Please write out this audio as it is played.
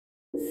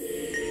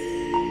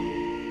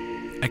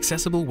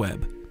Accessible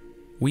Web,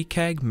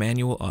 WCAG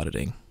Manual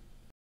Auditing.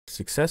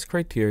 Success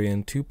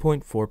Criterion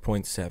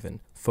 2.4.7,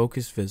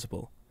 Focus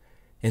Visible.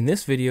 In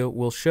this video,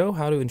 we'll show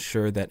how to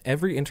ensure that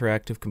every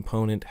interactive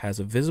component has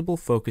a visible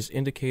focus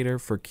indicator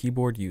for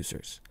keyboard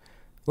users.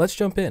 Let's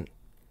jump in.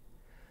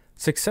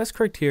 Success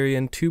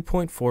Criterion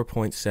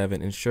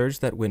 2.4.7 ensures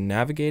that when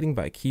navigating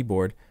by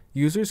keyboard,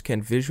 users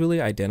can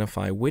visually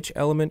identify which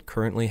element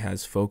currently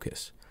has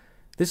focus.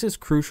 This is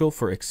crucial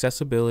for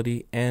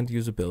accessibility and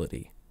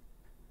usability.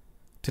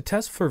 To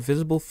test for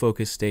visible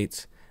focus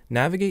states,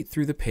 navigate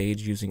through the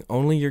page using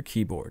only your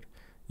keyboard,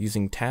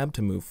 using Tab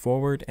to move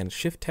forward and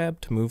Shift-Tab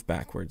to move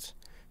backwards.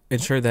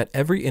 Ensure that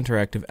every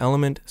interactive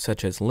element,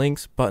 such as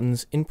links,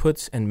 buttons,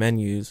 inputs, and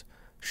menus,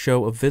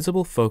 show a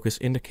visible focus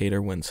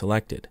indicator when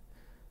selected.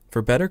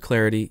 For better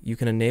clarity, you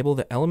can enable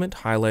the element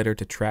highlighter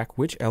to track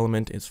which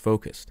element is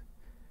focused.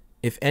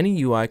 If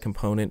any UI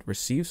component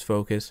receives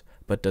focus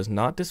but does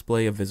not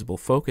display a visible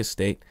focus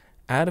state,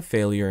 add a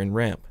failure in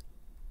RAMP.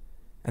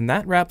 And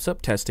that wraps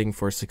up testing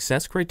for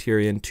Success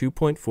Criterion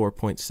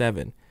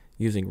 2.4.7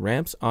 using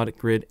RAMP's Audit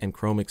Grid and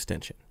Chrome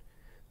extension.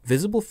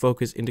 Visible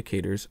focus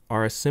indicators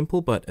are a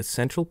simple but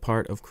essential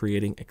part of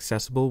creating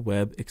accessible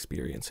web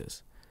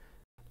experiences.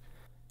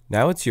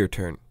 Now it's your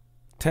turn.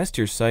 Test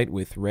your site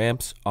with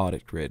RAMP's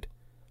Audit Grid.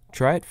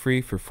 Try it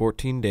free for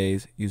 14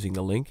 days using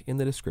the link in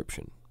the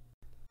description.